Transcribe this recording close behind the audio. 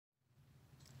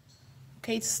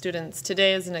Okay, students,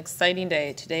 today is an exciting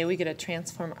day. Today we get to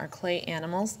transform our clay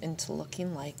animals into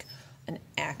looking like an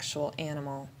actual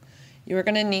animal. You are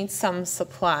going to need some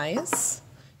supplies.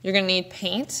 You're going to need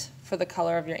paint for the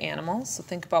color of your animal, so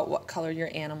think about what color your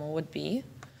animal would be.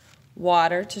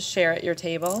 Water to share at your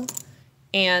table,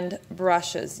 and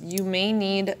brushes. You may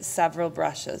need several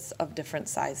brushes of different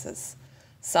sizes.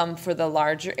 Some for the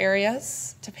larger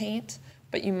areas to paint,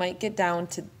 but you might get down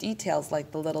to details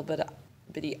like the little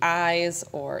bitty eyes,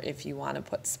 or if you want to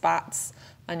put spots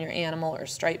on your animal or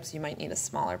stripes, you might need a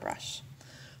smaller brush.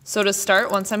 So to start,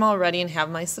 once I'm all ready and have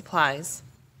my supplies,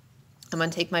 I'm going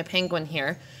to take my penguin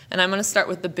here, and I'm going to start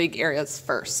with the big areas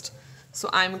first. So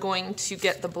I'm going to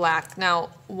get the black. Now,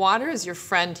 water is your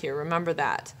friend here, remember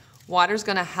that. Water's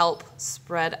going to help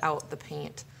spread out the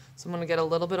paint. So I'm going to get a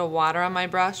little bit of water on my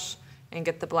brush and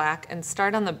get the black and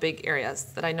start on the big areas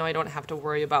that I know I don't have to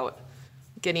worry about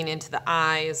getting into the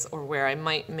eyes or where I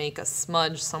might make a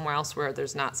smudge somewhere else where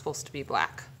there's not supposed to be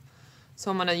black.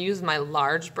 So I'm going to use my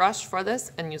large brush for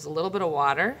this and use a little bit of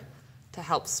water to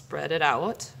help spread it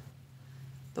out.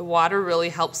 The water really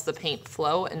helps the paint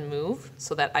flow and move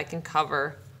so that I can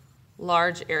cover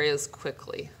large areas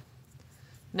quickly.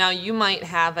 Now you might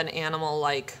have an animal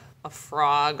like a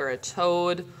frog or a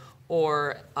toad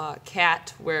or a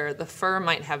cat where the fur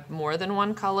might have more than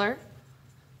one color.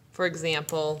 For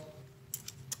example,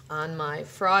 on my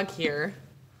frog here,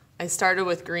 I started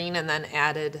with green and then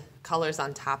added colors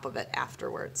on top of it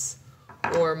afterwards.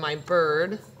 Or my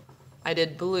bird, I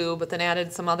did blue, but then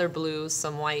added some other blues,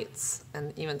 some whites,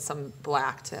 and even some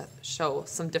black to show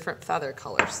some different feather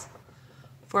colors.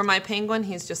 For my penguin,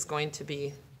 he's just going to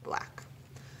be black.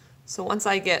 So once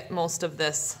I get most of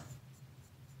this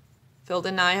filled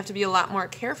in, now I have to be a lot more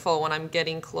careful when I'm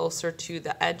getting closer to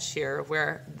the edge here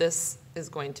where this is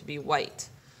going to be white.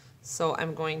 So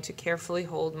I'm going to carefully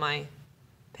hold my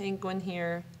penguin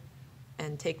here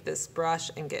and take this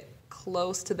brush and get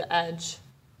close to the edge,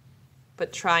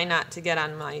 but try not to get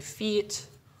on my feet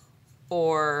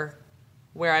or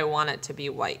where I want it to be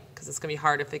white, because it's going to be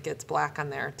hard if it gets black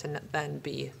on there to then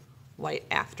be white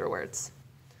afterwards.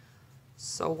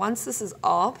 So once this is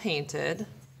all painted,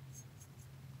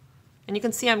 and you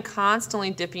can see I'm constantly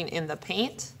dipping in the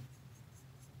paint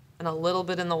and a little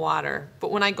bit in the water. But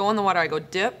when I go in the water, I go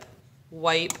dip,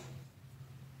 wipe,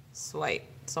 swipe.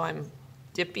 So I'm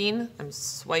dipping, I'm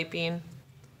swiping, and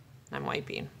I'm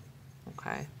wiping,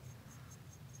 okay,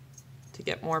 to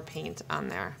get more paint on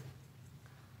there.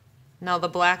 Now the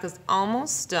black is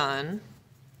almost done.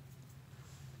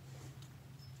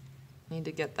 Need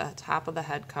to get the top of the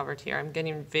head covered here. I'm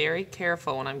getting very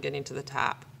careful when I'm getting to the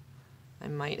top. I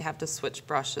might have to switch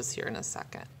brushes here in a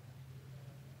second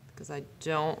because I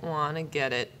don't want to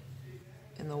get it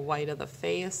in the white of the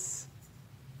face.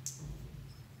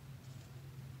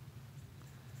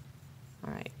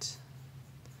 All right.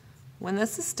 When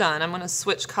this is done, I'm going to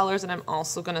switch colors and I'm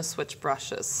also going to switch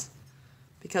brushes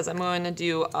because I'm going to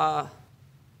do a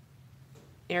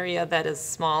area that is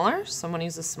smaller, so I'm going to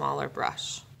use a smaller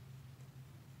brush.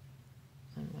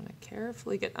 I'm going to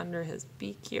carefully get under his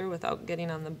beak here without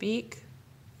getting on the beak.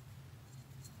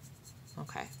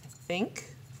 Okay, I think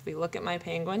if we look at my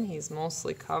penguin, he's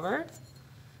mostly covered.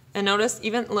 And notice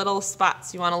even little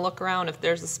spots. You want to look around if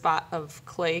there's a spot of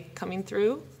clay coming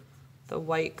through, the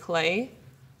white clay,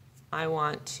 I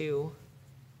want to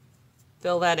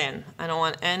fill that in. I don't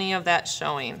want any of that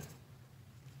showing.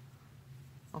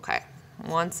 Okay,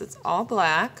 once it's all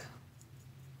black,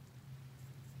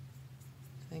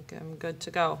 I think I'm good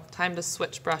to go. Time to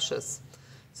switch brushes.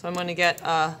 So I'm going to get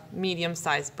a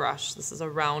medium-sized brush. This is a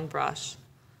round brush.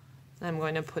 And I'm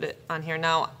going to put it on here.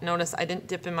 Now, notice I didn't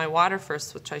dip in my water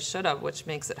first, which I should have, which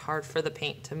makes it hard for the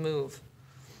paint to move.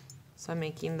 So I'm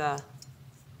making the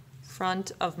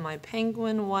front of my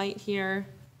penguin white here.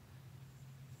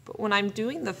 But when I'm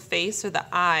doing the face or the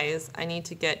eyes, I need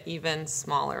to get even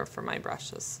smaller for my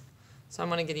brushes. So I'm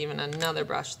going to get even another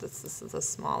brush. This is a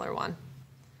smaller one.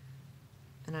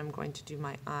 And I'm going to do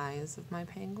my eyes of my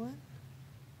penguin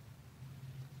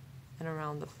and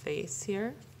around the face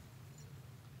here.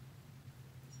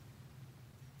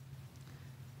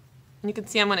 And you can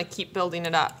see I'm going to keep building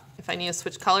it up. If I need to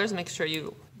switch colors, make sure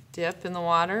you dip in the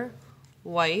water,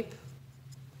 wipe,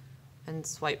 and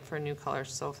swipe for a new color.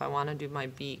 So if I want to do my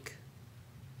beak,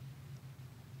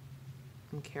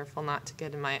 I'm careful not to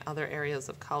get in my other areas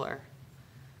of color.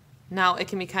 Now it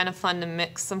can be kind of fun to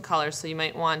mix some colors, so you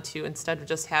might want to, instead of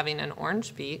just having an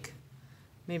orange beak,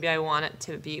 maybe I want it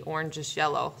to be orangish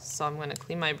yellow. So I'm going to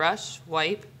clean my brush,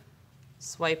 wipe,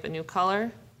 swipe a new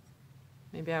color.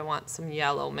 Maybe I want some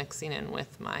yellow mixing in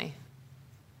with my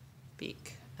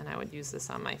beak, and I would use this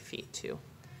on my feet too.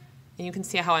 And you can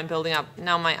see how I'm building up.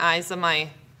 Now my eyes of my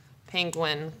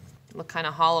penguin look kind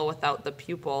of hollow without the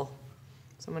pupil.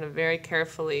 So I'm going to very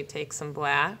carefully take some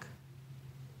black,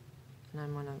 and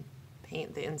I'm going to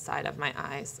paint the inside of my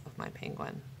eyes of my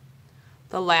penguin.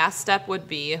 The last step would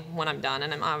be, when I'm done,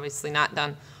 and I'm obviously not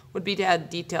done, would be to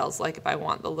add details, like if I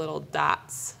want the little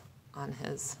dots on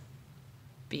his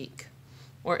beak,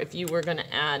 or if you were going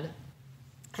to add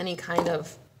any kind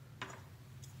of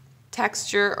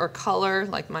texture or color,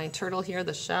 like my turtle here,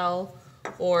 the shell,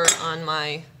 or on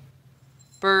my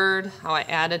bird, how I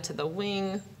added to the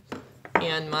wing,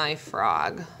 and my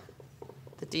frog,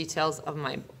 the details of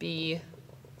my bee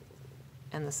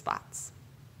and the spots.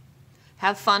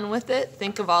 Have fun with it.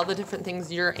 Think of all the different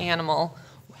things your animal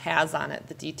has on it,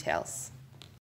 the details.